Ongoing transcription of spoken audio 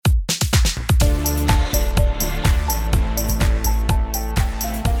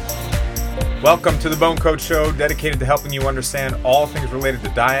Welcome to the BoneCoach Show, dedicated to helping you understand all things related to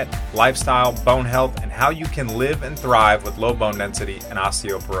diet, lifestyle, bone health, and how you can live and thrive with low bone density and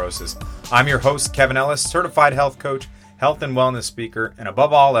osteoporosis. I'm your host, Kevin Ellis, certified health coach, health and wellness speaker, and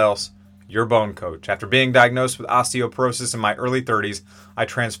above all else, your bone coach. After being diagnosed with osteoporosis in my early 30s, I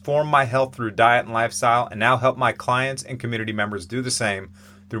transformed my health through diet and lifestyle and now help my clients and community members do the same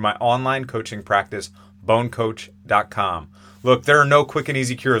through my online coaching practice, BoneCoach.com. Look, there are no quick and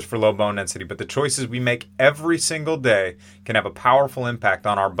easy cures for low bone density, but the choices we make every single day can have a powerful impact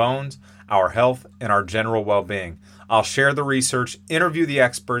on our bones, our health, and our general well-being. I'll share the research, interview the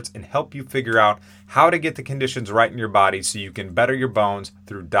experts, and help you figure out how to get the conditions right in your body so you can better your bones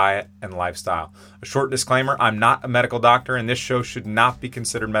through diet and lifestyle. A short disclaimer, I'm not a medical doctor, and this show should not be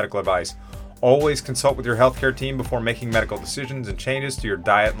considered medical advice. Always consult with your healthcare team before making medical decisions and changes to your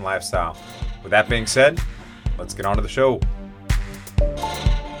diet and lifestyle. With that being said, let's get on to the show.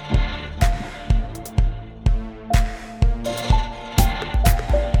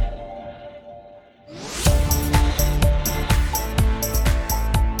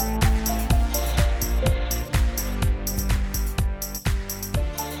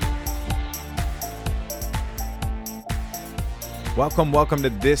 Welcome to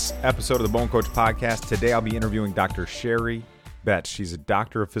this episode of the BoneCoach podcast. Today I'll be interviewing Dr. Sherri, Betz. She's a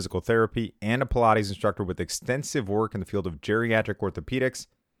doctor of physical therapy and a Pilates instructor with extensive work in the field of geriatric orthopedics,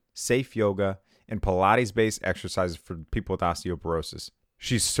 safe yoga, and Pilates-based exercises for people with osteoporosis.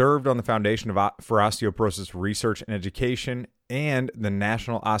 She's served on the Foundation for Osteoporosis Research and Education and the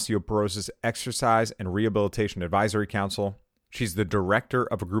National Osteoporosis Exercise and Rehabilitation Advisory Council. She's the director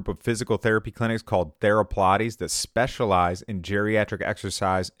of a group of physical therapy clinics called Pilates that specialize in geriatric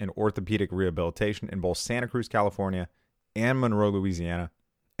exercise and orthopedic rehabilitation in both Santa Cruz, California, and Monroe, Louisiana.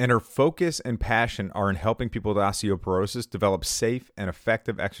 And her focus and passion are in helping people with osteoporosis develop safe and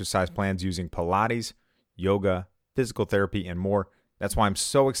effective exercise plans using Pilates, yoga, physical therapy, and more. That's why I'm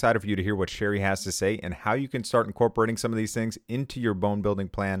so excited for you to hear what Sherri has to say and how you can start incorporating some of these things into your bone building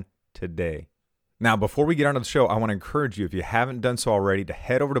plan today. Now, before we get onto the show, I want to encourage you, if you haven't done so already, to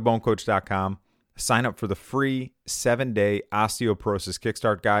head over to BoneCoach.com, sign up for the free 7-day osteoporosis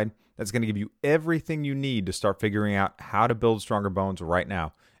kickstart guide. That's going to give you everything you need to start figuring out how to build stronger bones right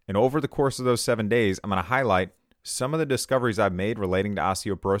now. And over the course of those 7 days, I'm going to highlight some of the discoveries I've made relating to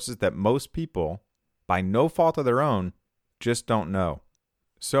osteoporosis that most people, by no fault of their own, just don't know.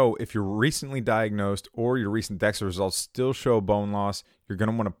 So if you're recently diagnosed or your recent DEXA results still show bone loss, you're going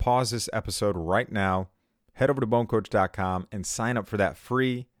to want to pause this episode right now, head over to BoneCoach.com and sign up for that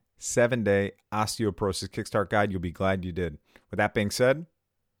free 7-day osteoporosis kickstart guide. You'll be glad you did. With that being said,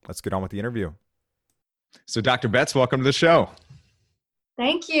 let's get on with the interview. So Dr. Betz, welcome to the show.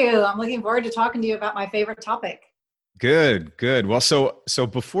 Thank you. I'm looking forward to talking to you about my favorite topic. Good. Well, so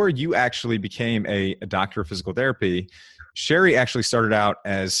before you actually became a doctor of physical therapy, Sherri actually started out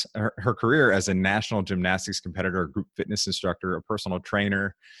as her career as a national gymnastics competitor, a group fitness instructor, a personal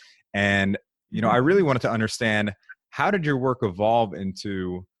trainer. And, I really wanted to understand, how did your work evolve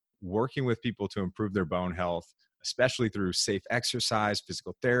into working with people to improve their bone health, especially through safe exercise,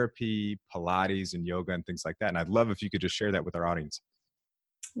 physical therapy, Pilates, and yoga, and things like that? And I'd love if you could just share that with our audience.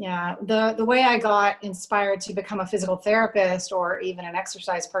 Yeah, the way I got inspired to become a physical therapist or even an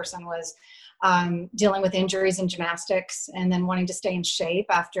exercise person was dealing with injuries in gymnastics and then wanting to stay in shape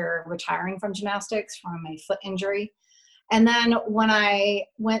after retiring from gymnastics from a foot injury. And then when I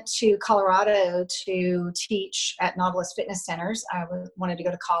went to Colorado to teach at Nautilus Fitness Centers, I wanted to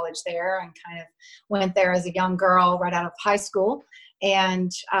go to college there and kind of went there as a young girl right out of high school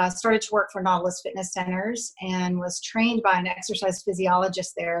and started to work for Nautilus Fitness Centers and was trained by an exercise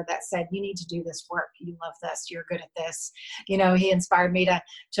physiologist there that said, you need to do this work. You love this. You're good at this. He inspired me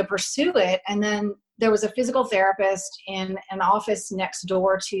to pursue it. And then there was a physical therapist in an office next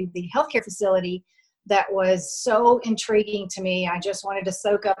door to the healthcare facility that was so intriguing to me. I just wanted to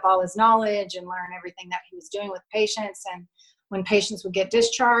soak up all his knowledge and learn everything that he was doing with patients. And when patients would get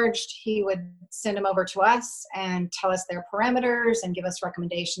discharged, he would send them over to us and tell us their parameters and give us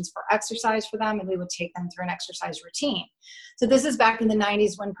recommendations for exercise for them. And we would take them through an exercise routine. So this is back in the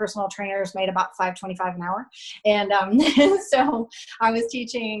 90s when personal trainers made about $5.25 an hour. And so I was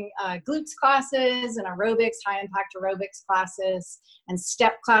teaching glutes classes and aerobics, high impact aerobics classes, and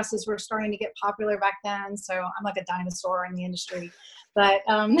step classes were starting to get popular back then. So I'm like a dinosaur in the industry. But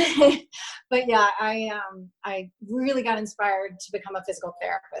yeah, I really got inspired to become a physical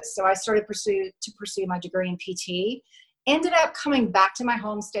therapist. So I started to pursue my degree in PT Ended up coming back to my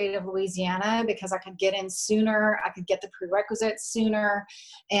home state of Louisiana because I could get in sooner. I could get the prerequisites sooner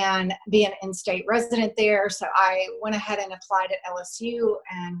and be an in-state resident there. So I went ahead and applied at LSU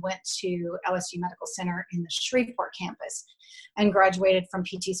and went to LSU Medical Center in the Shreveport campus and graduated from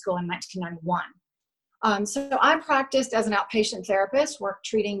PT school in 1991. So I practiced as an outpatient therapist, worked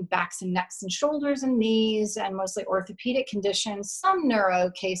treating backs and necks and shoulders and knees and mostly orthopedic conditions, some neuro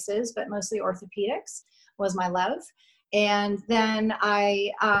cases, but mostly orthopedics was my love. And then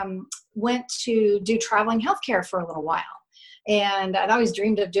I went to do traveling healthcare for a little while. And I'd always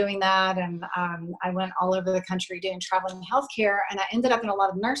dreamed of doing that. And I went all over the country doing traveling healthcare. And I ended up in a lot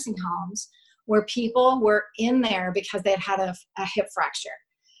of nursing homes where people were in there because they had a hip fracture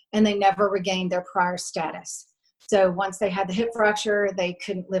and they never regained their prior status. So once they had the hip fracture, they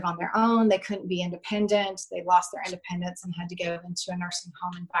couldn't live on their own. They couldn't be independent. They lost their independence and had to go into a nursing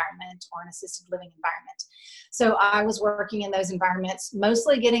home environment or an assisted living environment. So I was working in those environments,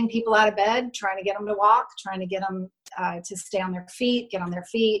 mostly getting people out of bed, trying to get them to walk, trying to get them to stay on their feet, get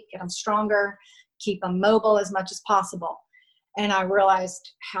them stronger, keep them mobile as much as possible. And I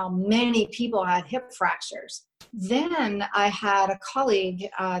realized how many people had hip fractures. Then I had a colleague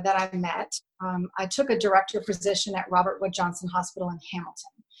that I met. I took a director position at Robert Wood Johnson Hospital in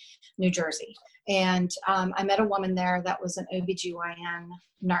Hamilton, New Jersey. And I met a woman there that was an OBGYN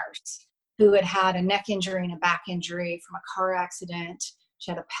nurse who had had a neck injury and a back injury from a car accident.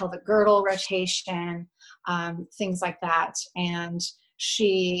 She had a pelvic girdle rotation, things like that. And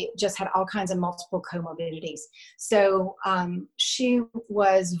she just had all kinds of multiple comorbidities. So she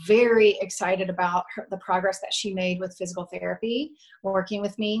was very excited about the progress that she made with physical therapy, working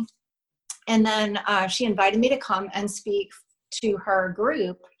with me. And then she invited me to come and speak to her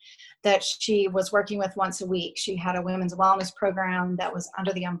group that she was working with once a week. She had a women's wellness program that was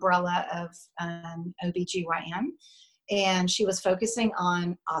under the umbrella of OBGYN. And she was focusing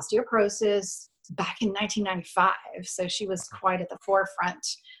on osteoporosis, back in 1995. So she was quite at the forefront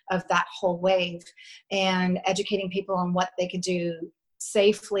of that whole wave and educating people on what they could do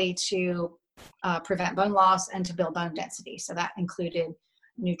safely to prevent bone loss and to build bone density. So that included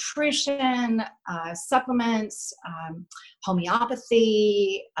nutrition, supplements,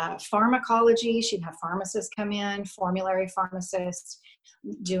 homeopathy, pharmacology. She'd have pharmacists come in, formulary pharmacists,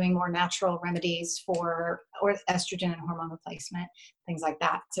 doing more natural remedies for estrogen and hormone replacement, things like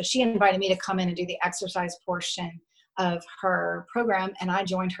that. So she invited me to come in and do the exercise portion of her program, and I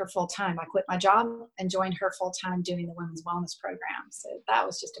joined her full time. I quit my job and joined her full time doing the women's wellness program. So that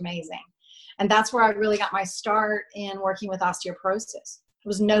was just amazing. And that's where I really got my start in working with osteoporosis. There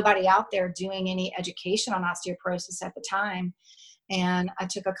was nobody out there doing any education on osteoporosis at the time. And I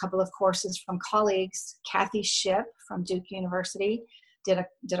took a couple of courses from colleagues. Kathy Shipp from Duke University did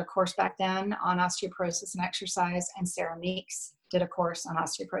a course back then on osteoporosis and exercise, and Sarah Meeks did a course on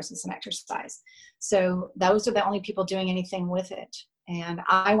osteoporosis and exercise. So those are the only people doing anything with it. And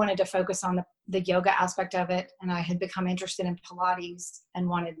I wanted to focus on the yoga aspect of it, and I had become interested in Pilates and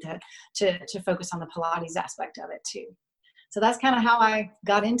wanted to focus on the Pilates aspect of it too. So that's kind of how I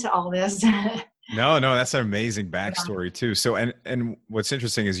got into all this. No, that's an amazing backstory too. So, and what's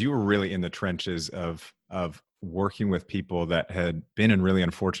interesting is you were really in the trenches of working with people that had been in really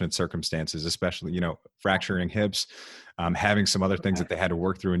unfortunate circumstances, especially, fracturing hips, having some other things that they had to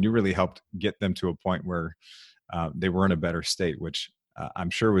work through. And you really helped get them to a point where they were in a better state, which I'm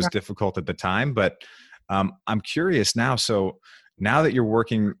sure was difficult at the time. But I'm curious now. So now that you're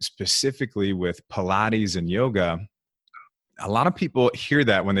working specifically with Pilates and yoga, a lot of people hear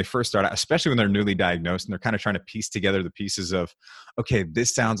that when they first start out, especially when they're newly diagnosed and they're kind of trying to piece together the pieces of, okay,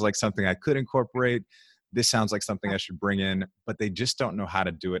 this sounds like something I could incorporate. This sounds like something I should bring in, but they just don't know how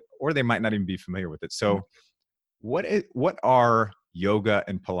to do it, or they might not even be familiar with it. So what are yoga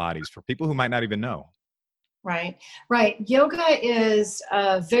and Pilates for people who might not even know? Right. Yoga is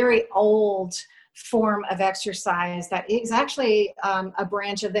a very old form of exercise that is actually a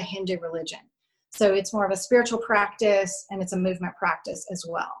branch of the Hindu religion. So it's more of a spiritual practice, and it's a movement practice as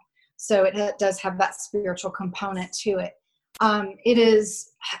well. So it does have that spiritual component to it. It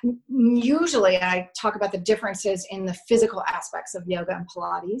is usually, I talk about the differences in the physical aspects of yoga and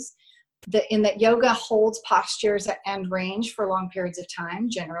Pilates. In that yoga holds postures at end range for long periods of time,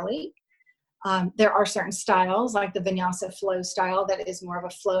 generally. There are certain styles, like the vinyasa flow style, that is more of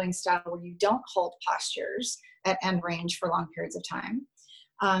a flowing style where you don't hold postures at end range for long periods of time.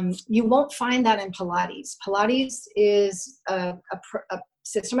 You won't find that in Pilates. Pilates is a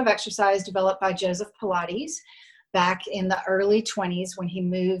system of exercise developed by Joseph Pilates back in the early 20s when he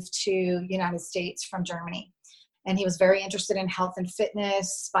moved to United States from Germany. And he was very interested in health and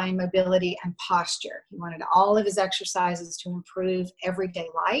fitness, spine mobility, and posture. He wanted all of his exercises to improve everyday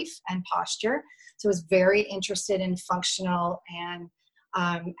life and posture. So he was very interested in functional and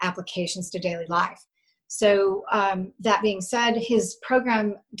applications to daily life. So that being said, his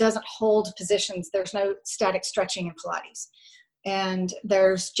program doesn't hold positions. There's no static stretching in Pilates. And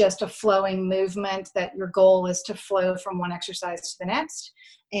there's just a flowing movement that your goal is to flow from one exercise to the next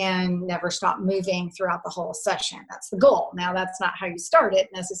and never stop moving throughout the whole session. That's the goal. Now, that's not how you start it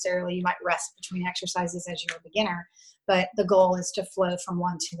necessarily. You might rest between exercises as you're a beginner, but the goal is to flow from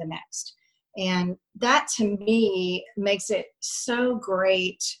one to the next. And that, to me, makes it so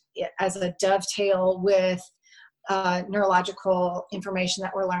great as a dovetail with neurological information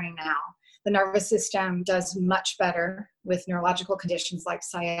that we're learning now. The nervous system does much better with neurological conditions like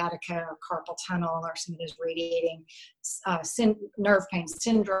sciatica or carpal tunnel or some of those radiating nerve pain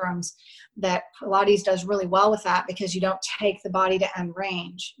syndromes, that Pilates does really well with that, because you don't take the body to end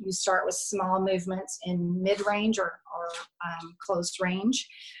range. You start with small movements in mid-range or closed range,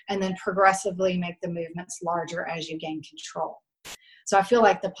 and then progressively make the movements larger as you gain control. So I feel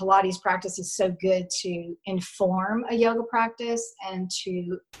like the Pilates practice is so good to inform a yoga practice and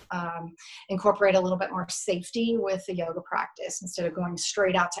to incorporate a little bit more safety with the yoga practice instead of going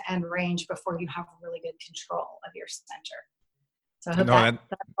straight out to end range before you have really good control of your center. So I hope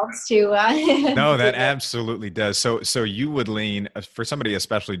that helps to. No, that absolutely does. So you would lean, for somebody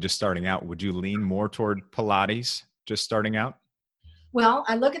especially just starting out, would you lean more toward Pilates just starting out? Well,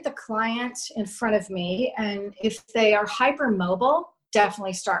 I look at the client in front of me, and if they are hypermobile,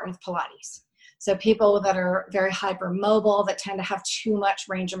 definitely start with Pilates. So people that are very hypermobile, that tend to have too much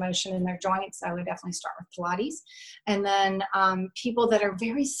range of motion in their joints, I would definitely start with Pilates. And then people that are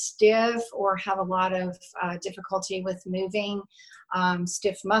very stiff or have a lot of difficulty with moving,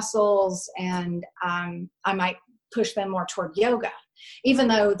 stiff muscles, and I might push them more toward yoga. Even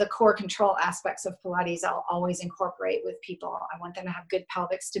though the core control aspects of Pilates I'll always incorporate with people. I want them to have good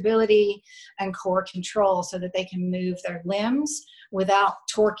pelvic stability and core control so that they can move their limbs without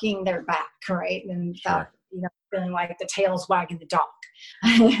torquing their back, right? And without feeling like the tail's wagging the dog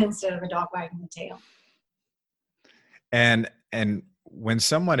instead of a dog wagging the tail. And when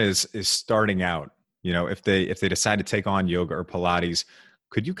someone is starting out, if they decide to take on yoga or Pilates,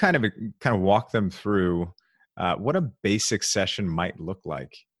 could you kind of walk them through what a basic session might look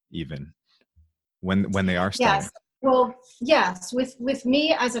like, even when they are starting? Yes. Well, yes. With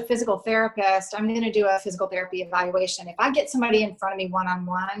me as a physical therapist, I'm going to do a physical therapy evaluation. If I get somebody in front of me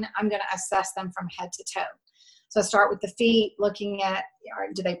one-on-one, I'm going to assess them from head to toe. So I start with the feet, looking at,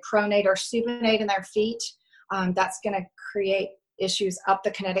 do they pronate or supinate in their feet? That's going to create issues up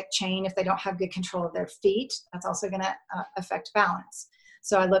the kinetic chain if they don't have good control of their feet. That's also going to affect balance.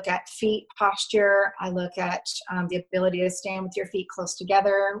 So I look at feet posture. I look at the ability to stand with your feet close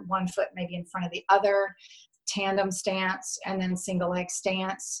together, one foot maybe in front of the other, tandem stance, and then single leg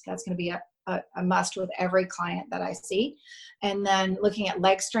stance. That's going to be a must with every client that I see. And then looking at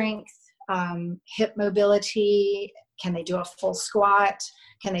leg strength, hip mobility. Can they do a full squat?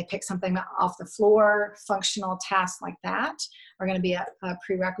 Can they pick something off the floor? Functional tasks like that are going to be a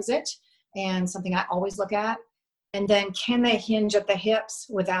prerequisite and something I always look at. And then can they hinge at the hips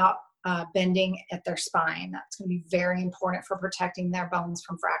without bending at their spine? That's going to be very important for protecting their bones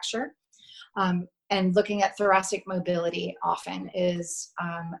from fracture. And looking at thoracic mobility often is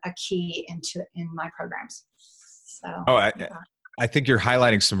a key in my programs. So, I think you're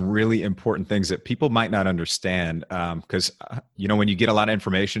highlighting some really important things that people might not understand, because when you get a lot of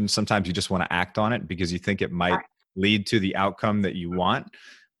information, sometimes you just want to act on it because you think it might lead to the outcome that you want.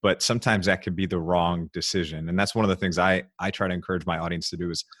 But sometimes that could be the wrong decision. And that's one of the things I try to encourage my audience to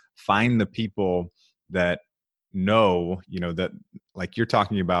do is find the people that know, that like you're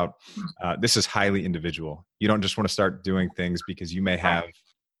talking about, this is highly individual. You don't just want to start doing things because you may have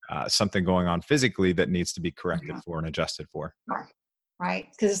something going on physically that needs to be corrected for and adjusted for. Right.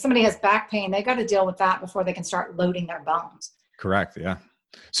 Because if somebody has back pain, they got to deal with that before they can start loading their bones. Correct. Yeah.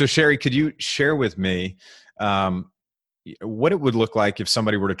 So Sherri, could you share with me, what it would look like if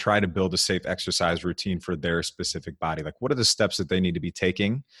somebody were to try to build a safe exercise routine for their specific body? Like, what are the steps that they need to be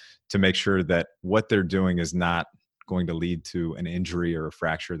taking to make sure that what they're doing is not going to lead to an injury or a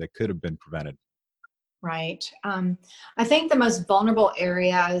fracture that could have been prevented? Right. I think the most vulnerable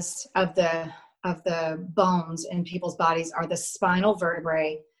areas of the bones in people's bodies are the spinal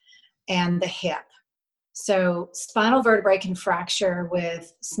vertebrae and the hip. So spinal vertebrae can fracture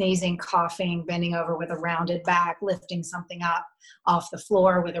with sneezing, coughing, bending over with a rounded back, lifting something up off the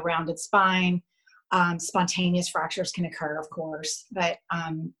floor with a rounded spine. Spontaneous fractures can occur, of course, but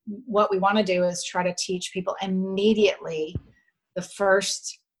what we want to do is try to teach people immediately. The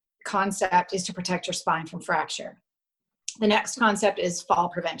first concept is to protect your spine from fracture. The next concept is fall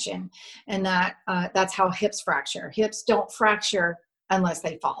prevention, and that's how hips fracture. Hips don't fracture unless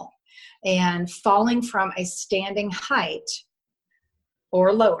they fall. And falling from a standing height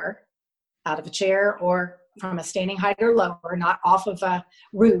or lower, out of a chair or from a standing height or lower, not off of a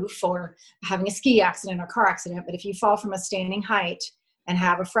roof or having a ski accident or car accident, but if you fall from a standing height and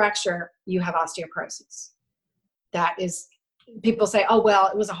have a fracture, you have osteoporosis. That is, people say, oh, well,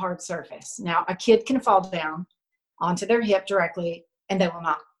 it was a hard surface. Now, a kid can fall down onto their hip directly and they will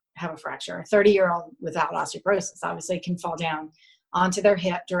not have a fracture. A 30-year-old without osteoporosis obviously can fall down onto their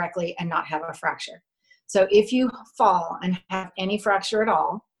hip directly and not have a fracture. So if you fall and have any fracture at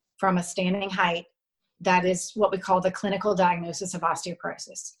all from a standing height, that is what we call the clinical diagnosis of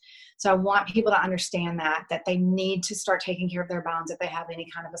osteoporosis. So I want people to understand that they need to start taking care of their bones if they have any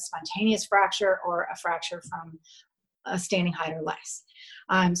kind of a spontaneous fracture or a fracture from a standing height or less.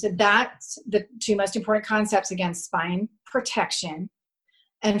 So that's the two most important concepts, again, spine protection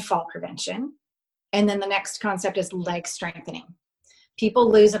and fall prevention. And then the next concept is leg strengthening.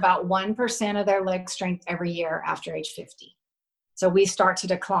 People lose about 1% of their leg strength every year after age 50. So we start to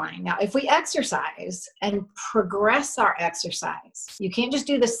decline. Now, if we exercise and progress our exercise, you can't just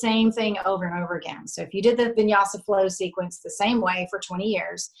do the same thing over and over again. So if you did the vinyasa flow sequence the same way for 20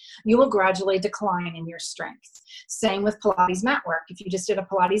 years, you will gradually decline in your strength. Same with Pilates mat work. If you just did a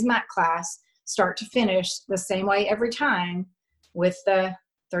Pilates mat class, start to finish the same way every time with the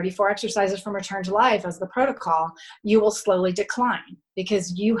 34 exercises from Return to Life as the protocol, you will slowly decline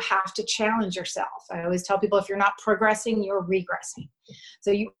because you have to challenge yourself. I always tell people, if you're not progressing, you're regressing.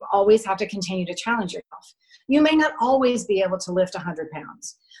 So you always have to continue to challenge yourself. You may not always be able to lift 100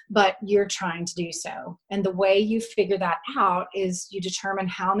 pounds, but you're trying to do so. And the way you figure that out is you determine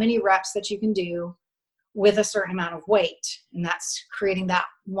how many reps that you can do with a certain amount of weight. And that's creating that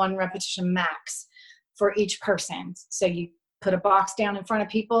one repetition max for each person. So you put a box down in front of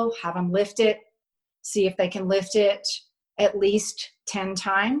people, have them lift it, see if they can lift it at least 10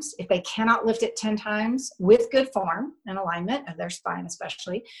 times. If they cannot lift it 10 times with good form and alignment of their spine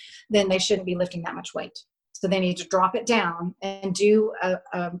especially, then they shouldn't be lifting that much weight. So they need to drop it down and do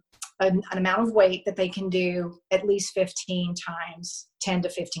an amount of weight that they can do at least 15 times, 10 to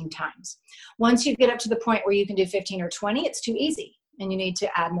 15 times. Once you get up to the point where you can do 15 or 20, it's too easy and you need to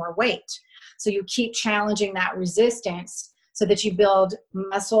add more weight. So you keep challenging that resistance so that you build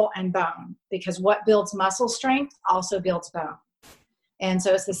muscle and bone, because what builds muscle strength also builds bone. And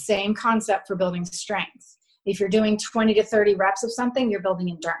so it's the same concept for building strength. If you're doing 20 to 30 reps of something, you're building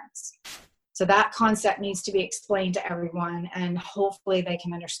endurance. So that concept needs to be explained to everyone, and hopefully they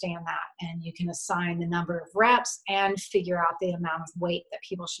can understand that, and you can assign the number of reps and figure out the amount of weight that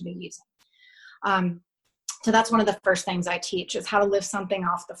people should be using. So that's one of the first things I teach, is how to lift something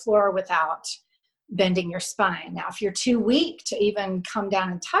off the floor without bending your spine. Now, if you're too weak to even come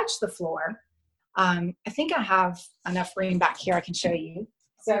down and touch the floor, I think I have enough room back here I can show you.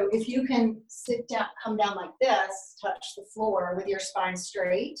 So if you can sit down, come down like this, touch the floor with your spine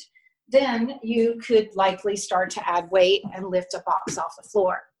straight, then you could likely start to add weight and lift a box off the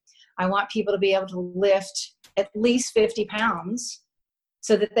floor. I want people to be able to lift at least 50 pounds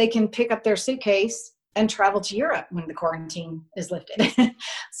so that they can pick up their suitcase and travel to Europe when the quarantine is lifted.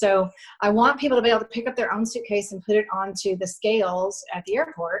 So I want people to be able to pick up their own suitcase and put it onto the scales at the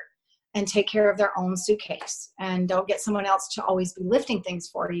airport and take care of their own suitcase. And don't get someone else to always be lifting things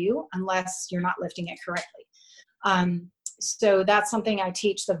for you unless you're not lifting it correctly. So that's something I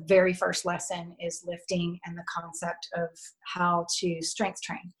teach. The very first lesson is lifting and the concept of how to strength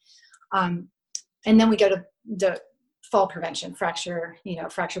train. And then we go to the fall prevention, fracture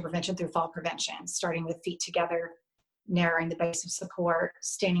prevention through fall prevention, starting with feet together, narrowing the base of support,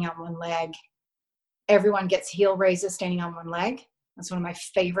 standing on one leg. Everyone gets heel raises standing on one leg. That's one of my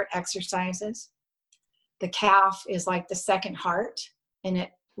favorite exercises. The calf is like the second heart, and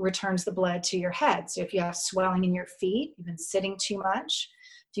it returns the blood to your head. So if you have swelling in your feet, you've been sitting too much,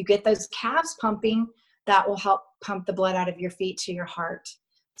 if you get those calves pumping, that will help pump the blood out of your feet to your heart.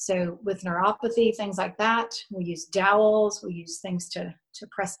 So with neuropathy, things like that, we use dowels, we use things to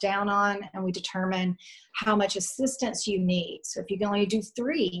press down on, and we determine how much assistance you need. So if you can only do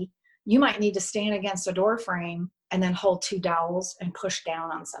 3, you might need to stand against a door frame and then hold 2 dowels and push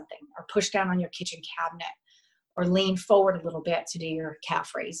down on something, or push down on your kitchen cabinet, or lean forward a little bit to do your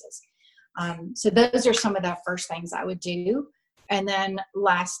calf raises. So those are some of the first things I would do. And then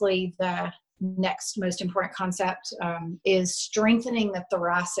lastly, the next most important concept is strengthening the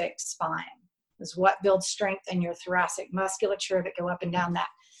thoracic spine. is what builds strength in your thoracic musculature that go up and down that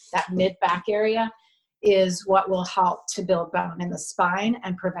mid-back area, is what will help to build bone in the spine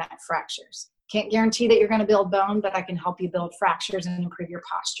and prevent fractures. Can't guarantee that you're going to build bone, but I can help you build fractures and improve your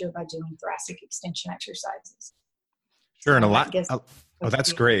posture by doing thoracic extension exercises. Sure. And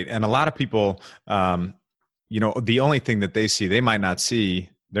that's great. And a lot of people, the only thing that they see, they might not see,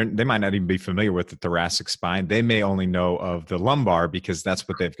 they might not even be familiar with the thoracic spine. They may only know of the lumbar because that's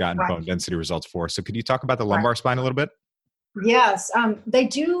what they've gotten bone density results for. So could you talk about the lumbar spine a little bit? Yes. They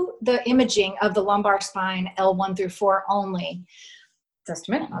do the imaging of the lumbar spine L1 through 4 only. Just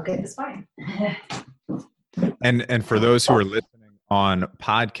a minute, I'll get the spine. And for those who are listening on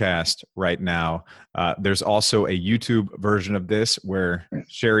podcast right now, there's also a YouTube version of this where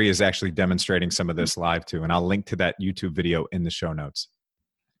Sherri is actually demonstrating some of this live too. And I'll link to that YouTube video in the show notes.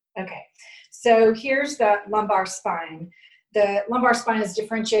 Okay. So here's the lumbar spine. The lumbar spine is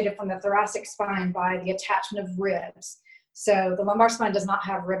differentiated from the thoracic spine by the attachment of ribs. So the lumbar spine does not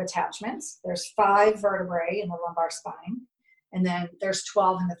have rib attachments. There's 5 vertebrae in the lumbar spine. And then there's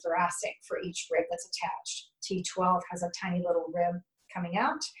 12 in the thoracic for each rib that's attached. T12 has a tiny little rib coming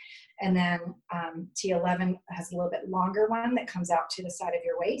out. And then T11 has a little bit longer one that comes out to the side of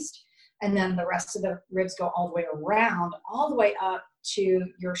your waist. And then the rest of the ribs go all the way around, all the way up to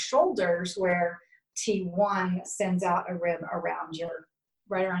your shoulders, where T1 sends out a rib right around your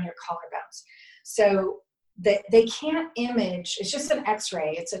collarbones. So they can't image, it's just an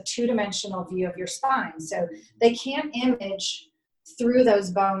x-ray. It's a 2-dimensional view of your spine. So they can't image through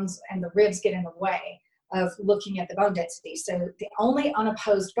those bones, and the ribs get in the way of looking at the bone density. So the only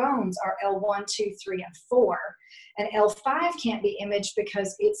unopposed bones are L1, 2, 3, and 4. And L5 can't be imaged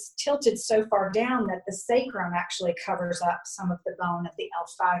because it's tilted so far down that the sacrum actually covers up some of the bone of the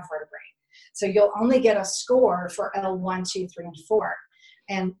L5 vertebrae. So you'll only get a score for L1, 2, 3, and 4.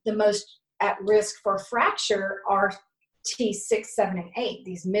 And the most at risk for fracture are T6, 7, and 8,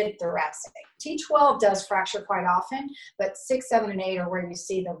 these mid-thoracic. T12 does fracture quite often, but 6, 7, and 8 are where you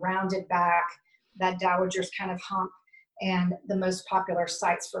see the rounded back, that dowager's kind of hump, and the most popular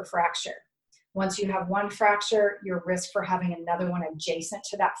sites for fracture. Once you have one fracture, your risk for having another one adjacent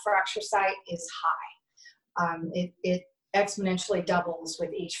to that fracture site is high. It exponentially doubles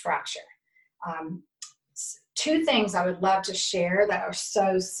with each fracture. 2 things I would love to share that are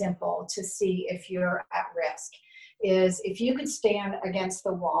so simple to see if you're at risk is if you could stand against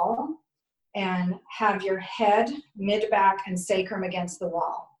the wall and have your head, mid-back, and sacrum against the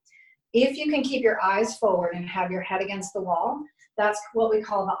wall. If you can keep your eyes forward and have your head against the wall, that's what we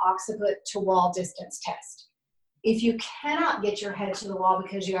call the occiput to wall distance test. If you cannot get your head to the wall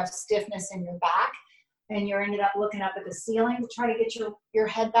because you have stiffness in your back and you're ended up looking up at the ceiling to try to get your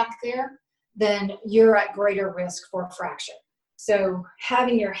head back there, then you're at greater risk for fracture. So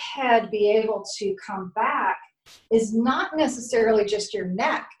having your head be able to come back is not necessarily just your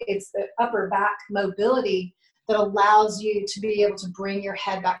neck. It's the upper back mobility that allows you to be able to bring your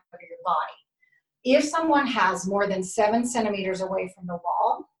head back over your body. If someone has more than 7 centimeters away from the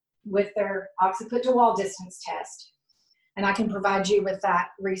wall with their occiput to wall distance test, and I can provide you with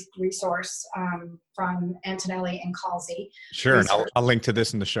that resource from Antonelli and Calzi. Sure, and I'll link to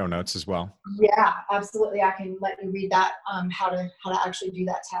this in the show notes as well. Yeah, absolutely. I can let you read that, how to actually do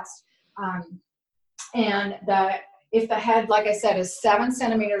that test. If the head, like I said, is 7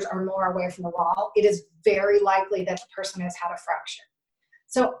 centimeters or more away from the wall, it is very likely that the person has had a fracture.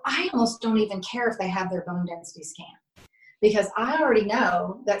 So I almost don't even care if they have their bone density scan, because I already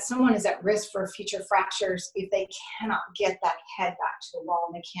know that someone is at risk for future fractures if they cannot get that head back to the wall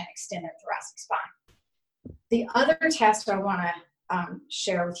and they can't extend their thoracic spine. The other test I want to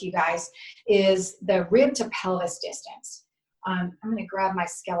share with you guys is the rib to pelvis distance. I'm going to grab my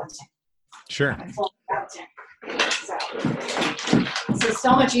skeleton. Sure. So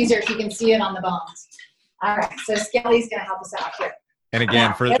so much easier if you can see it on the bones. All right, so Skelly's going to help us out here. And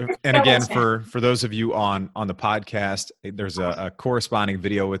again, for those of you on the podcast, there's a corresponding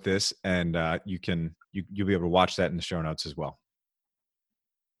video with this, and you'll be able to watch that in the show notes as well.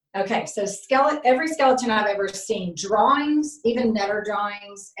 Okay, so every skeleton I've ever seen, drawings, even netter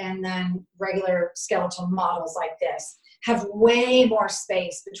drawings, and then regular skeletal models like this, have way more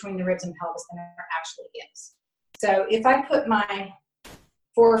space between the ribs and pelvis than there actually is. So if I put my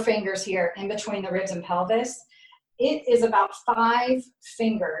 4 fingers here in between the ribs and pelvis, it is about 5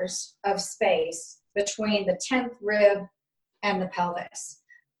 fingers of space between the 10th rib and the pelvis.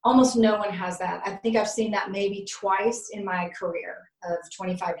 Almost no one has that. I think I've seen that maybe twice in my career of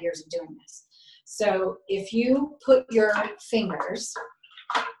 25 years of doing this. So if you put your fingers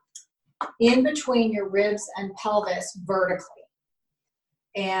in between your ribs and pelvis vertically,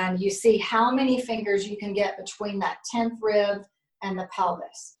 and you see how many fingers you can get between that 10th rib and the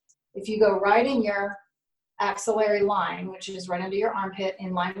pelvis. If you go right in your axillary line, which is right under your armpit,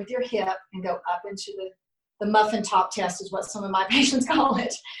 in line with your hip, and go up into the muffin top test is what some of my patients call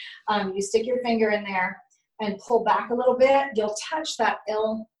it. You stick your finger in there and pull back a little bit. You'll touch that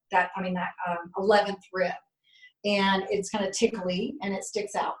 11th rib, and it's kind of tickly and it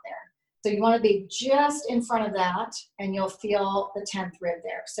sticks out there. So you want to be just in front of that, and you'll feel the 10th rib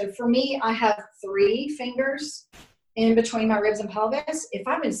there. So for me, I have 3 fingers in between my ribs and pelvis. If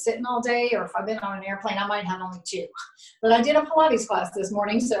I've been sitting all day, or if I've been on an airplane, I might have only 2. But I did a Pilates class this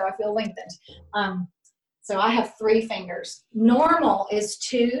morning, so I feel lengthened. So I have 3 fingers. Normal is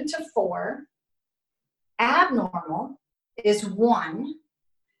 2 to 4. Abnormal is 1.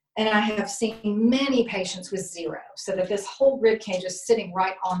 And I have seen many patients with 0, so that this whole rib cage is sitting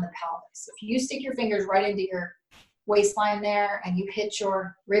right on the pelvis. If you stick your fingers right into your waistline there and you hit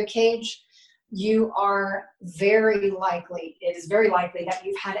your rib cage, you are very likely, it is very likely that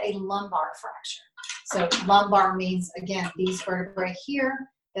you've had a lumbar fracture. So lumbar means, again, these vertebrae here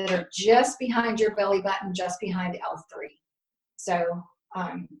that are just behind your belly button, just behind L3. So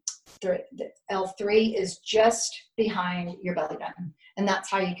the L3 is just behind your belly button. And that's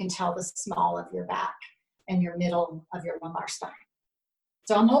how you can tell the small of your back and your middle of your lumbar spine.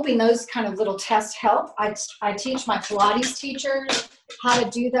 So I'm hoping those kind of little tests help. I teach my Pilates teachers how to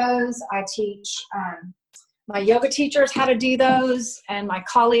do those. I teach my yoga teachers how to do those, and my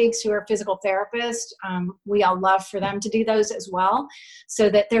colleagues who are physical therapists, we all love for them to do those as well, so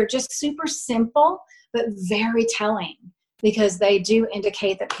that they're just super simple but very telling, because they do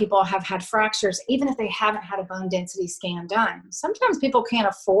indicate that people have had fractures, even if they haven't had a bone density scan done. Sometimes people can't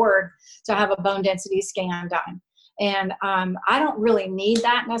afford to have a bone density scan done. And I don't really need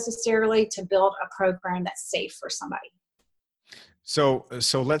that necessarily to build a program that's safe for somebody. So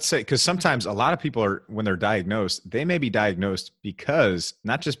let's say, because sometimes a lot of people are, when they're diagnosed, they may be diagnosed because,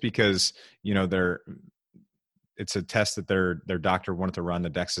 not just because, it's a test that their doctor wanted to run, the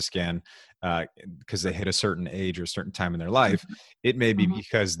DEXA scan, because they hit a certain age or a certain time in their life. It may be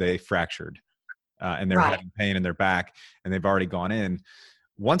because they fractured and they're having pain in their back and they've already gone in.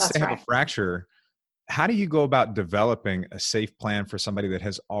 Once they have a fracture, how do you go about developing a safe plan for somebody that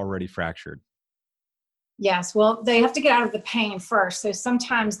has already fractured? Yes, well, they have to get out of the pain first. So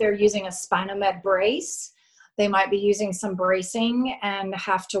sometimes they're using a Spinomed brace. They might be using some bracing and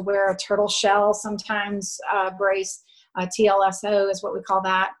have to wear a turtle shell, sometimes brace, TLSO is what we call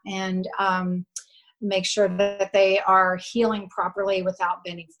that, and make sure that they are healing properly without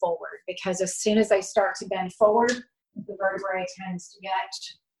bending forward. Because as soon as they start to bend forward, the vertebrae tends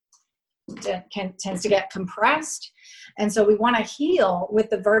to get compressed. And so we want to heal with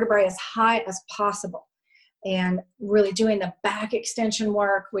the vertebrae as high as possible, and really doing the back extension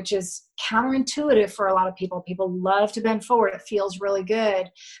work, which is counterintuitive for a lot of people. People love to bend forward. It feels really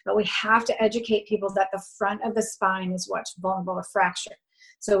good, but we have to educate people that the front of the spine is what's vulnerable to fracture.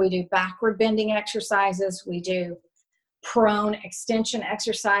 So we do backward bending exercises. We do prone extension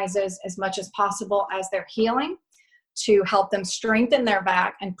exercises as much as possible as they're healing, to help them strengthen their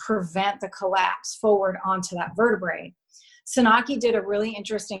back and prevent the collapse forward onto that vertebrae. Sanaki did a really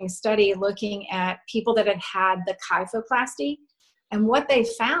interesting study looking at people that had had the kyphoplasty, and what they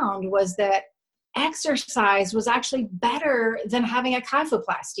found was that exercise was actually better than having a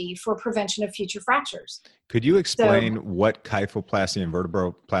kyphoplasty for prevention of future fractures. Could you explain what kyphoplasty and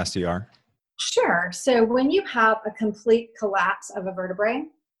vertebroplasty are? Sure. So when you have a complete collapse of a vertebrae,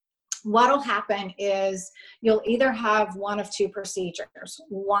 what'll happen is you'll either have one of 2 procedures.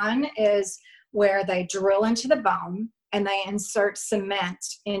 One is where they drill into the bone and they insert cement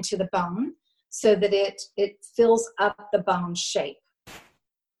into the bone so that it fills up the bone shape.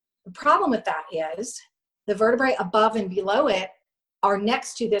 The problem with that is the vertebrae above and below it are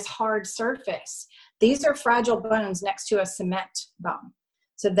next to this hard surface. These are fragile bones next to a cement bone.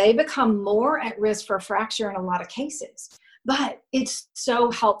 So they become more at risk for fracture in a lot of cases. But it's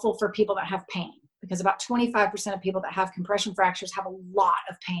so helpful for people that have pain, because about 25% of people that have compression fractures have a lot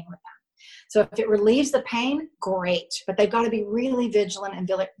of pain with them. So if it relieves the pain, great. But they've got to be really vigilant and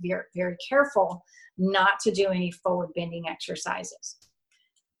very, very careful not to do any forward bending exercises.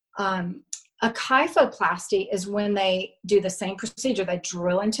 A kyphoplasty is when they do the same procedure. They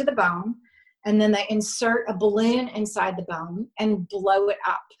drill into the bone, and then they insert a balloon inside the bone and blow it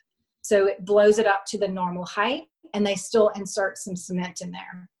up. So it blows it up to the normal height, and they still insert some cement in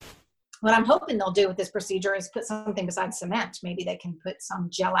there. What I'm hoping they'll do with this procedure is put something besides cement. Maybe they can put some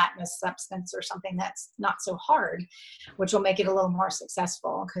gelatinous substance or something that's not so hard, which will make it a little more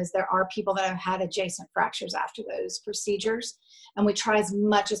successful, because there are people that have had adjacent fractures after those procedures. And we try as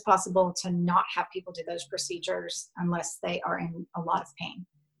much as possible to not have people do those procedures unless they are in a lot of pain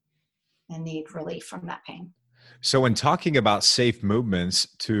and need relief from that pain. So when talking about safe movements,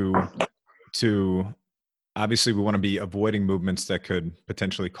 to obviously we want to be avoiding movements that could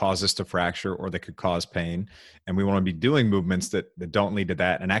potentially cause us to fracture or that could cause pain. And we want to be doing movements that don't lead to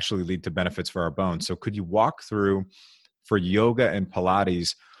that and actually lead to benefits for our bones. So could you walk through, for yoga and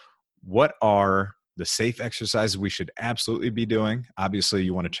Pilates, what are the safe exercises we should absolutely be doing? Obviously,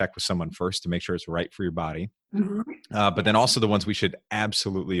 you want to check with someone first to make sure it's right for your body. Mm-hmm. But then also the ones we should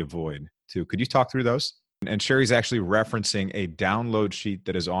absolutely avoid too. Could you talk through those? And Sherri's actually referencing a download sheet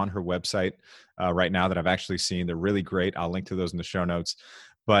that is on her website right now that I've actually seen. They're really great. I'll link to those in the show notes.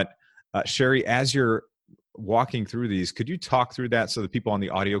 But Sherri, as you're walking through these, could you talk through that so that people on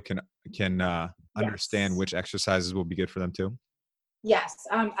the audio can understand which exercises will be good for them too? Yes.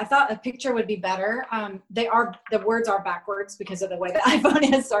 I thought a picture would be better. The words are backwards because of the way the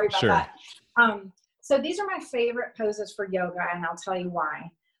iPhone is. Sorry about that. So these are my favorite poses for yoga, and I'll tell you why.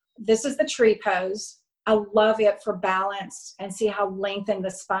 This is the tree pose. I love it for balance, and see how lengthened the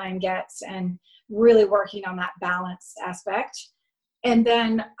spine gets, and really working on that balance aspect. And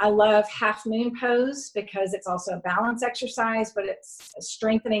then I love half moon pose because it's also a balance exercise, but it's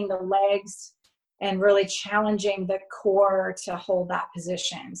strengthening the legs and really challenging the core to hold that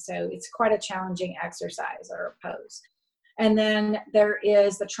position. So it's quite a challenging exercise or pose. And then there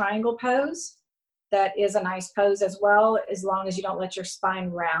is the triangle pose. That is a nice pose as well, as long as you don't let your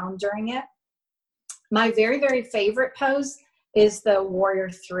spine round during it. My very, very favorite pose is the Warrior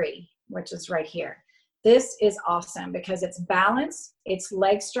 3, which is right here. This is awesome because it's balance, it's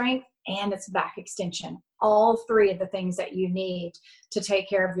leg strength, and it's back extension. All three of the things that you need to take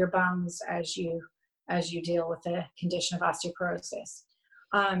care of your bones as you deal with the condition of osteoporosis.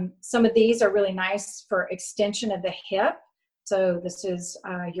 Some of these are really nice for extension of the hip. So this is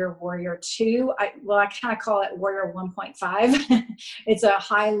your Warrior 2. I kind of call it Warrior 1.5. It's a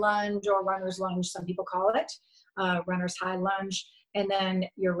high lunge or runner's lunge, some people call it, runner's high lunge. And then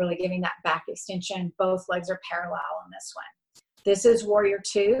you're really giving that back extension. Both legs are parallel on this one. This is Warrior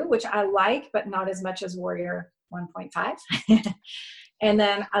 2, which I like, but not as much as Warrior 1.5. And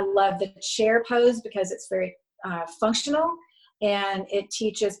then I love the chair pose because it's very functional. And it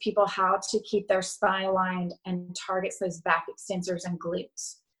teaches people how to keep their spine aligned and targets those back extensors and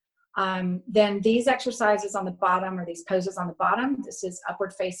glutes. Then these exercises on the bottom, or these poses on the bottom, this is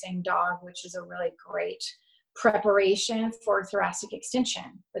upward facing dog, which is a really great preparation for thoracic extension.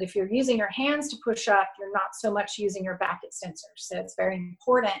 But if you're using your hands to push up, you're not so much using your back extensors. So it's very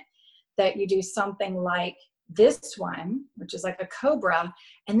important that you do something like this one, which is like a cobra,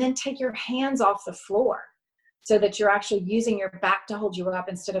 and then take your hands off the floor, so that you're actually using your back to hold you up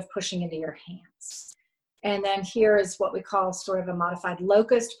instead of pushing into your hands. And then here is what we call sort of a modified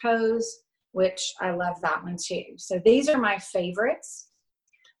locust pose, which I love that one too. So these are my favorites.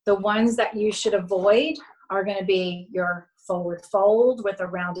 The ones that you should avoid are going to be your forward fold with a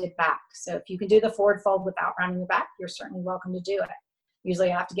rounded back. So if you can do the forward fold without rounding your back, you're certainly welcome to do it.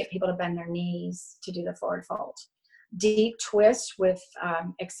 Usually I have to get people to bend their knees to do the forward fold. Deep twist with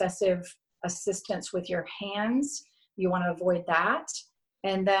excessive assistance with your hands. You want to avoid that.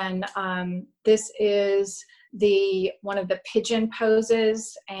 And then this is one of the pigeon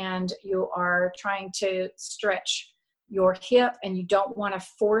poses, and you are trying to stretch your hip, and you don't want to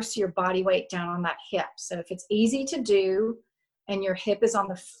force your body weight down on that hip. So if it's easy to do and your hip is on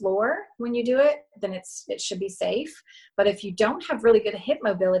the floor when you do it, then it should be safe. But if you don't have really good hip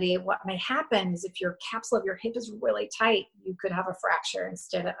mobility, what may happen is if your capsule of your hip is really tight, you could have a fracture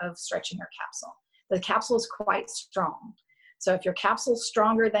instead of stretching your capsule. The capsule is quite strong. So if your capsule is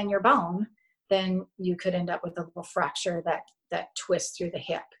stronger than your bone, then you could end up with a little fracture that twists through the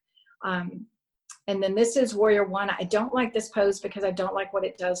hip. And then this is Warrior 1. I don't like this pose because I don't like what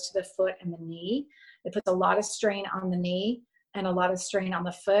it does to the foot and the knee. It puts a lot of strain on the knee and a lot of strain on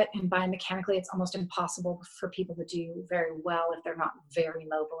the foot, and biomechanically it's almost impossible for people to do very well if they're not very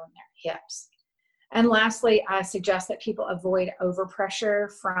mobile in their hips. And lastly, I suggest that people avoid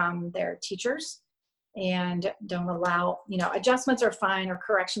overpressure from their teachers and don't allow, adjustments are fine or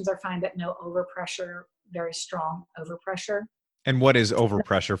corrections are fine, but no overpressure, very strong overpressure. And what is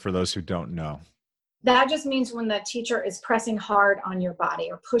overpressure for those who don't know? That just means when the teacher is pressing hard on your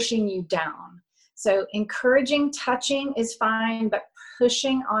body or pushing you down. So encouraging touching is fine, but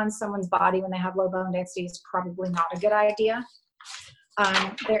pushing on someone's body when they have low bone density is probably not a good idea.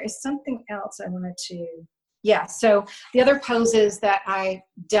 There is something else I wanted to, yeah. So the other poses that I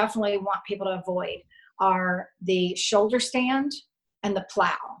definitely want people to avoid are the shoulder stand and the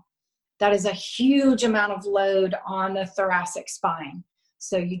plow. That is a huge amount of load on the thoracic spine.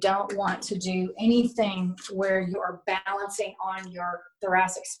 So you don't want to do anything where you're balancing on your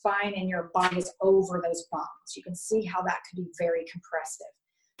thoracic spine and your body is over those bones. You can see how that could be very compressive.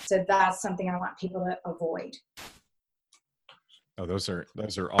 So that's something I want people to avoid. Oh, those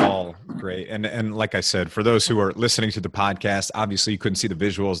are all great. And like I said, for those who are listening to the podcast, obviously you couldn't see the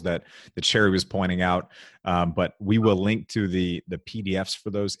visuals that Sherri was pointing out, but we will link to the PDFs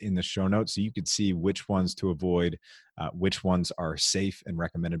for those in the show notes, so you could see which ones to avoid, which ones are safe and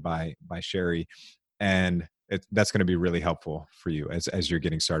recommended by Sherri, and that's going to be really helpful for you as you're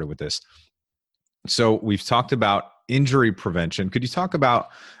getting started with this. So we've talked about injury prevention. Could you talk about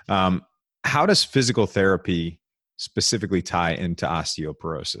how does physical therapy specifically tie into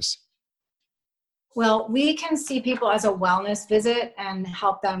osteoporosis? Well, we can see people as a wellness visit and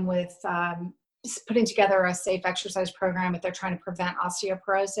help them with putting together a safe exercise program if they're trying to prevent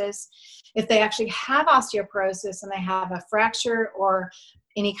osteoporosis. If they actually have osteoporosis and they have a fracture or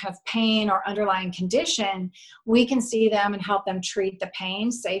any kind of pain or underlying condition, we can see them and help them treat the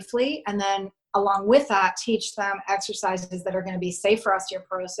pain safely. And then along with that, teach them exercises that are going to be safe for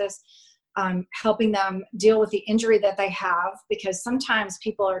osteoporosis, helping them deal with the injury that they have, because sometimes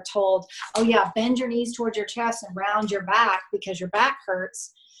people are told, oh yeah, bend your knees towards your chest and round your back because your back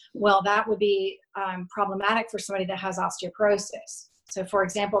hurts. Well, that would be problematic for somebody that has osteoporosis. So for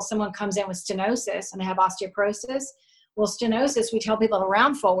example, someone comes in with stenosis and they have osteoporosis. Well, stenosis, we tell people to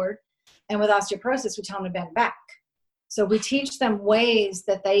round forward, and with osteoporosis, we tell them to bend back. So we teach them ways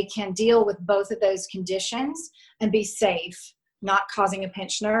that they can deal with both of those conditions and be safe, not causing a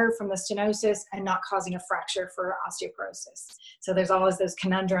pinched nerve from the stenosis and not causing a fracture for osteoporosis. So there's always those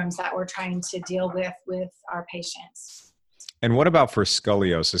conundrums that we're trying to deal with our patients. And what about for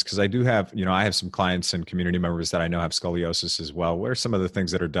scoliosis? Because I do have, I have some clients and community members that I know have scoliosis as well. What are some of the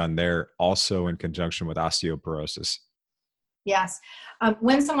things that are done there also in conjunction with osteoporosis? Yes.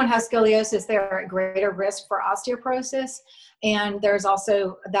 When someone has scoliosis, they're at greater risk for osteoporosis. And there's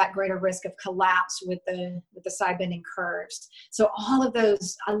also that greater risk of collapse with the side bending curves. So all of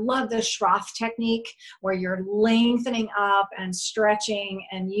those, I love the Schroth technique where you're lengthening up and stretching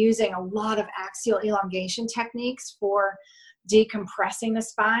and using a lot of axial elongation techniques for decompressing the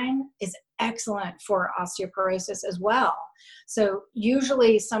spine is excellent for osteoporosis as well. So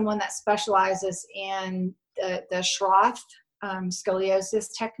usually someone that specializes in the Schroth scoliosis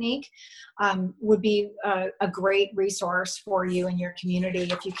technique would be a great resource for you in your community.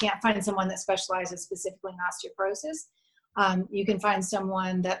 If you can't find someone that specializes specifically in osteoporosis, you can find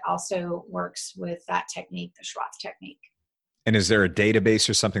someone that also works with that technique, the Schroth technique. And is there a database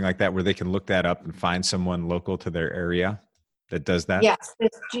or something like that where they can look that up and find someone local to their area that does that? Yes,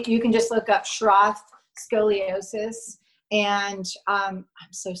 you can just look up Schroth scoliosis. And I'm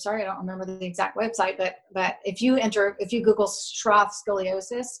so sorry, I don't remember the exact website, but if you Google Schroth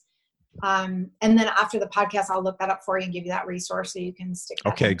scoliosis, and then after the podcast, I'll look that up for you and give you that resource so you can stick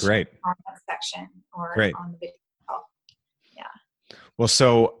that great. on that section or great. On the video. Yeah. Well,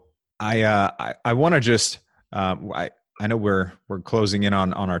 so I want to just, I know we're closing in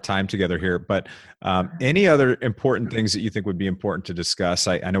on our time together here, but any other important things that you think would be important to discuss?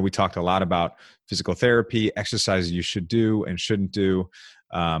 I know we talked a lot about physical therapy, exercises you should do and shouldn't do,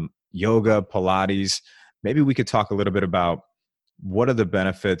 yoga, Pilates. Maybe we could talk a little bit about what are the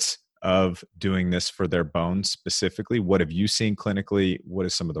benefits of doing this for their bones specifically. What have you seen clinically? What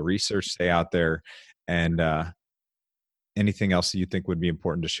is some of the research say out there? And anything else that you think would be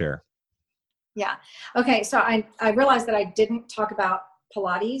important to share? Yeah. Okay. So I realized that I didn't talk about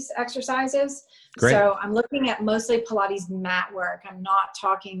Pilates exercises. Great. So I'm looking at mostly Pilates mat work. I'm not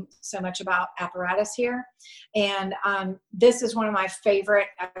talking so much about apparatus here. And this is one of my favorite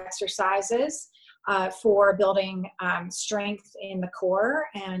exercises for building strength in the core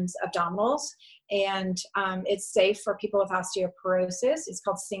and abdominals. And it's safe for people with osteoporosis. It's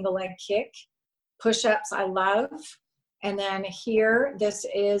called single leg kick. Push-ups I love. And then here, this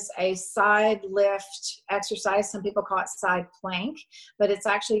is a side lift exercise. Some people call it side plank, but it's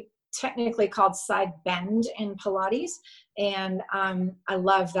actually technically called side bend in Pilates. And I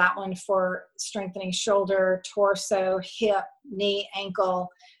love that one for strengthening shoulder, torso, hip, knee, ankle.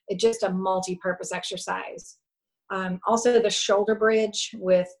 It's just a multi-purpose exercise. Also the shoulder bridge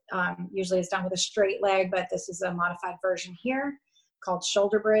with, usually it's done with a straight leg, but this is a modified version here called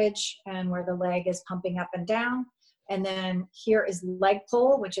shoulder bridge, and where the leg is pumping up and down. And then here is leg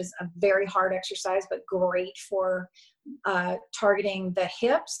pull, which is a very hard exercise, but great for targeting the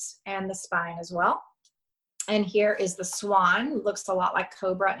hips and the spine as well. And here is the swan, looks a lot like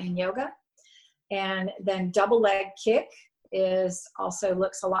cobra in yoga. And then double leg kick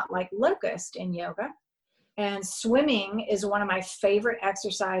looks a lot like locust in yoga. And swimming is one of my favorite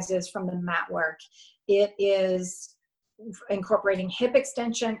exercises from the mat work. It is incorporating hip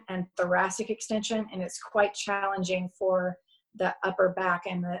extension and thoracic extension, and it's quite challenging for the upper back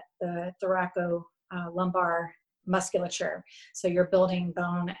and the thoracolumbar musculature. So you're building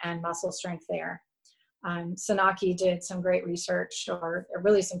bone and muscle strength there. Sanaki did some great research, or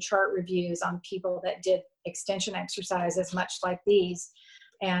really some chart reviews on people that did extension exercises much like these,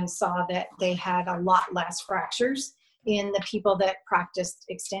 and saw that they had a lot less fractures in the people that practiced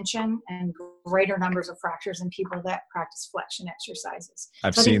extension and greater numbers of fractures in people that practice flexion exercises.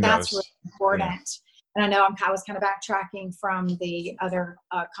 I've so I seen think that's those. really important. Yeah. And I know I was kind of backtracking from the other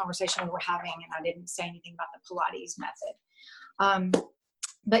conversation we were having, and I didn't say anything about the Pilates method.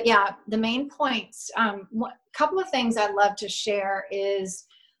 But yeah, the main points, a couple of things I'd love to share is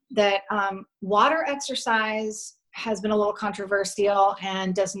that water exercise has been a little controversial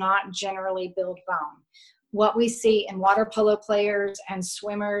and does not generally build bone. What we see in water polo players and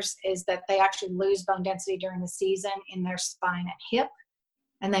swimmers is that they actually lose bone density during the season in their spine and hip,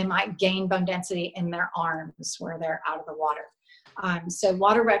 and they might gain bone density in their arms where they're out of the water. So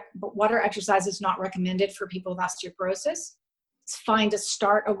water exercise is not recommended for people with osteoporosis. It's fine to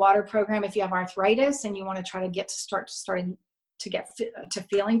start a water program if you have arthritis and you want to try to get to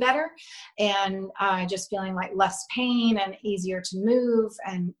feeling better and just feeling like less pain and easier to move,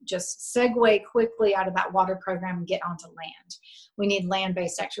 and just segue quickly out of that water program and get onto land. We need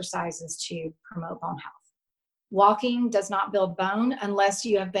land-based exercises to promote bone health. Walking does not build bone unless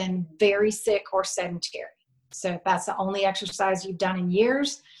you have been very sick or sedentary. So if that's the only exercise you've done in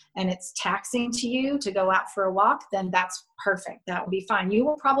years and it's taxing to you to go out for a walk, then that's perfect. That will be fine. You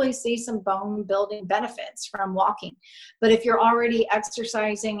will probably see some bone building benefits from walking. But if you're already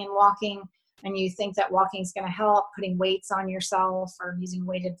exercising and walking and you think that walking is going to help, putting weights on yourself or using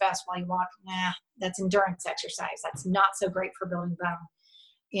weighted vests while you walk, that's endurance exercise. That's not so great for building bone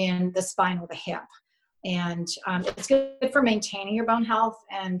in the spine or the hip. And it's good for maintaining your bone health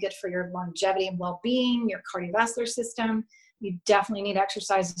and good for your longevity and well-being, your cardiovascular system. You definitely need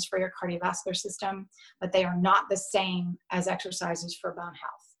exercises for your cardiovascular system, but they are not the same as exercises for bone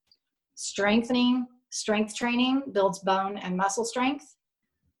health. Strength training builds bone and muscle strength.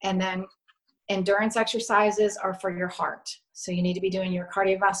 And then endurance exercises are for your heart. So you need to be doing your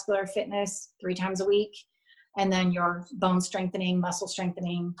cardiovascular fitness 3 times a week. And then your bone strengthening, muscle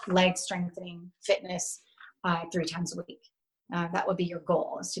strengthening, leg strengthening fitness 3 times a week. That would be your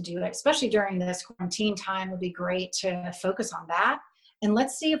goal, is to do it, especially during this quarantine time. Would be great to focus on that. And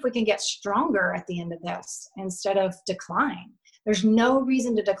let's see if we can get stronger at the end of this instead of decline. There's no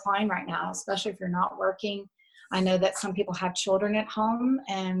reason to decline right now, especially if you're not working. I know that some people have children at home,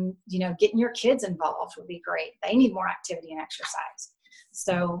 and getting your kids involved would be great. They need more activity and exercise.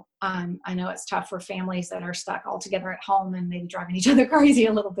 So I know it's tough for families that are stuck all together at home and maybe driving each other crazy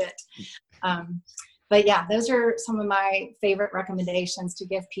a little bit. But yeah, those are some of my favorite recommendations to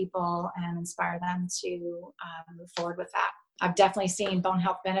give people and inspire them to move forward with that. I've definitely seen bone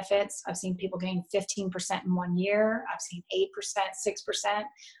health benefits. I've seen people gain 15% in 1 year. I've seen 8%, 6%.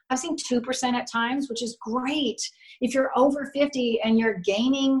 I've seen 2% at times, which is great. If you're over 50 and you're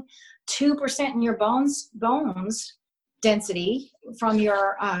gaining 2% in your bones density from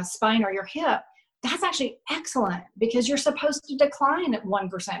your spine or your hip, that's actually excellent, because you're supposed to decline at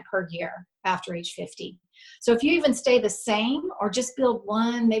 1% per year after age 50. So if you even stay the same or just build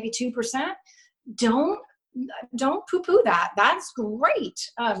 1, maybe 2%, don't poo-poo that. That's great.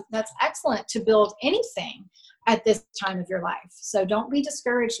 That's excellent to build anything at this time of your life. So don't be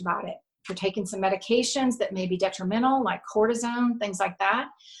discouraged about it. If you're taking some medications that may be detrimental, like cortisone, things like that,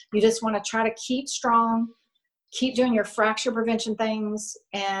 you just want to try to keep strong, keep doing your fracture prevention things,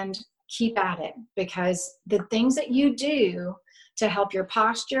 and keep at it, because the things that you do to help your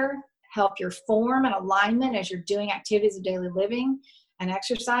posture, help your form and alignment as you're doing activities of daily living and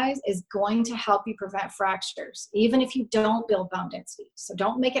exercise is going to help you prevent fractures, even if you don't build bone density. So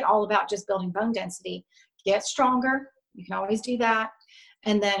don't make it all about just building bone density. Get stronger. You can always do that.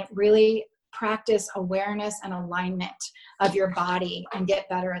 And then really practice awareness and alignment of your body and get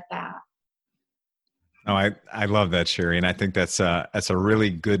better at that. Oh, I love that, Sherri, and I think that's a really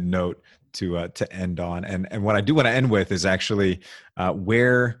good note to end on. And what I do want to end with is actually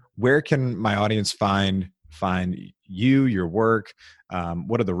where can my audience find you, your work?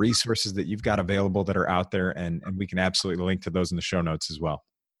 What are the resources that you've got available that are out there? And we can absolutely link to those in the show notes as well.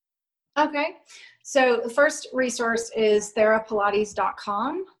 Okay. So the first resource is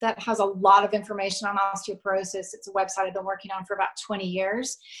therapilates.com. That has a lot of information on osteoporosis. It's a website I've been working on for about 20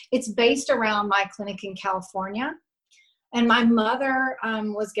 years. It's based around my clinic in California. And my mother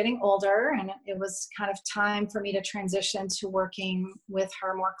was getting older, and it was kind of time for me to transition to working with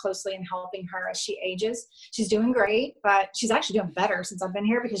her more closely and helping her as she ages. She's doing great, but she's actually doing better since I've been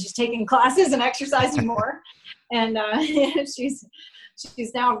here because she's taking classes and exercising more. And she's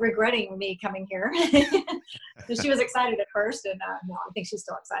now regretting me coming here. So she was excited at first, and no, I think she's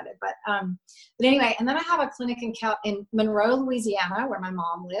still excited. But anyway, and then I have a clinic in Monroe, Louisiana, where my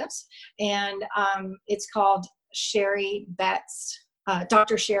mom lives, and it's called Sherri Betz,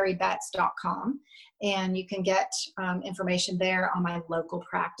 DrSherriBetz.com, and you can get information there on my local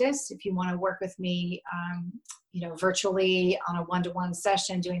practice. If you want to work with me, virtually on a one-to-one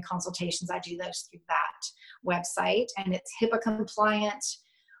session, doing consultations, I do those through that website, and it's HIPAA compliant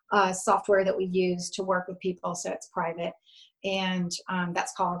software that we use to work with people, so it's private, and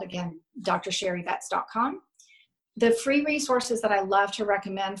that's called, again, DrSherriBetz.com. The free resources that I love to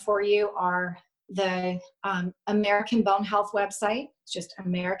recommend for you are the American Bone Health website. It's just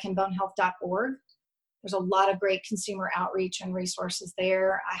americanbonehealth.org. There's a lot of great consumer outreach and resources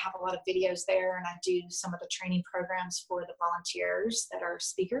there. I have a lot of videos there, and I do some of the training programs for the volunteers that are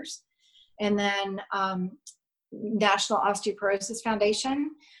speakers. And then National Osteoporosis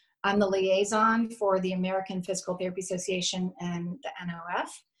Foundation. I'm the liaison for the American Physical Therapy Association and the NOF.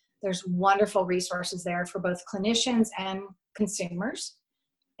 There's wonderful resources there for both clinicians and consumers.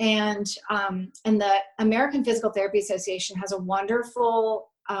 And the American Physical Therapy Association has a wonderful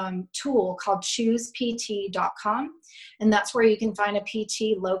tool called choosept.com. And that's where you can find a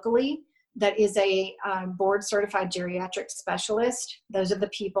PT locally that is a board certified geriatric specialist. Those are the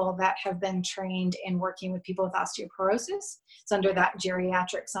people that have been trained in working with people with osteoporosis. It's under that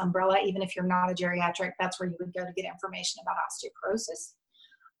geriatrics umbrella. Even if you're not a geriatric, that's where you would go to get information about osteoporosis.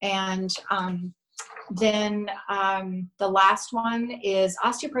 And then the last one is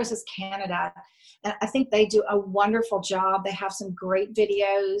Osteoporosis Canada. And I think they do a wonderful job. They have some great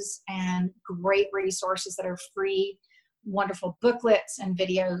videos and great resources that are free, wonderful booklets and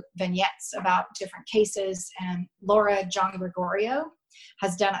video vignettes about different cases. And Laura John Gregorio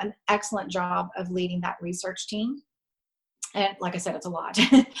has done an excellent job of leading that research team. And like I said, it's a lot.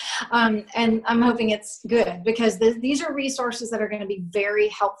 And I'm hoping it's good because these are resources that are going to be very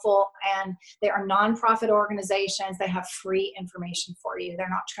helpful, and they are nonprofit organizations. They have free information for you. They're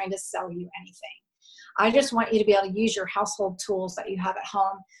not trying to sell you anything. I just want you to be able to use your household tools that you have at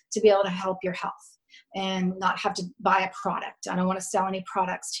home to be able to help your health and not have to buy a product. I don't want to sell any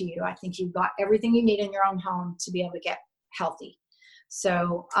products to you. I think you've got everything you need in your own home to be able to get healthy.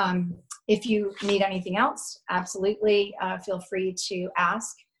 So if you need anything else, absolutely feel free to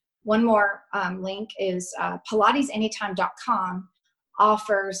ask. One more link is PilatesAnytime.com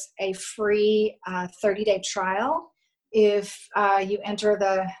offers a free 30-day trial. If you enter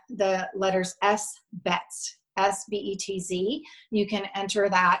the letters Betz, SBETZ, you can enter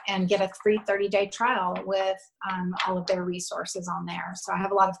that and get a free 30-day trial with all of their resources on there. So I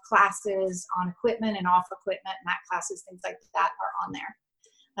have a lot of classes on equipment and off equipment, mat classes, things like that are on there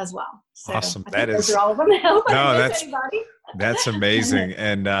as well. So awesome. Those are all of them. That's amazing.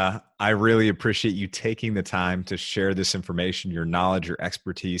 And I really appreciate you taking the time to share this information, your knowledge, your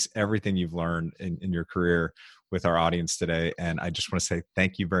expertise, everything you've learned in your career with our audience today. And I just want to say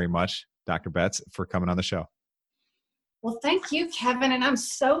thank you very much, Dr. Betz, for coming on the show. Well, thank you, Kevin. And I'm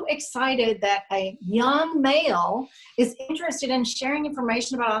so excited that a young male is interested in sharing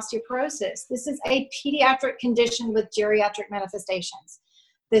information about osteoporosis. This is a pediatric condition with geriatric manifestations.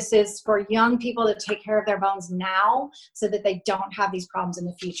 This is for young people to take care of their bones now so that they don't have these problems in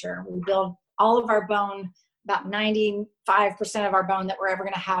the future. We build all of our bone, about 95% of our bone that we're ever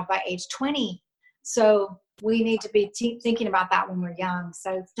going to have by age 20. So we need to be thinking about that when we're young.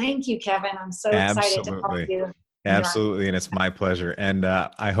 So thank you, Kevin. I'm so excited to help you. Absolutely. And it's my pleasure. And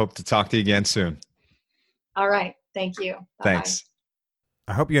I hope to talk to you again soon. All right. Thank you. Bye-bye. Thanks.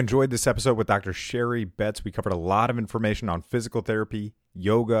 I hope you enjoyed this episode with Dr. Sherri Betz. We covered a lot of information on physical therapy,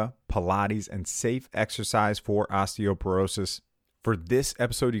 yoga, Pilates, and safe exercise for osteoporosis. For this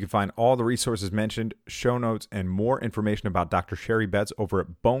episode, you can find all the resources mentioned, show notes, and more information about Dr. Sherri Betz over at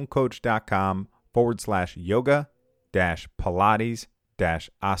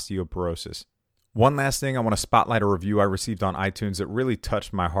bonecoach.com/yoga-pilates-osteoporosis. One last thing, I want to spotlight a review I received on iTunes that really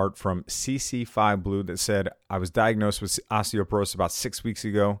touched my heart from CC5 Blue that said, I was diagnosed with osteoporosis about 6 weeks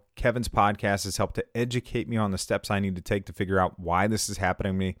ago. Kevin's podcast has helped to educate me on the steps I need to take to figure out why this is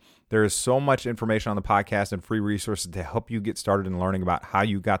happening to me. There is so much information on the podcast and free resources to help you get started in learning about how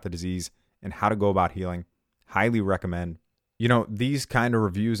you got the disease and how to go about healing. Highly recommend. These kind of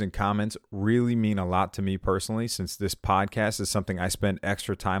reviews and comments really mean a lot to me personally, since this podcast is something I spend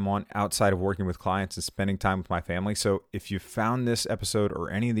extra time on outside of working with clients and spending time with my family. So if you found this episode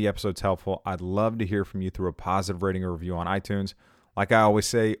or any of the episodes helpful, I'd love to hear from you through a positive rating or review on iTunes. Like I always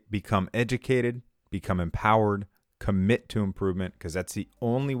say, become educated, become empowered, commit to improvement, because that's the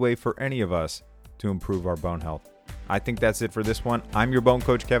only way for any of us to improve our bone health. I think that's it for this one. I'm your bone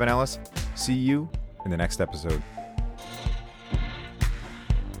coach, Kevin Ellis. See you in the next episode.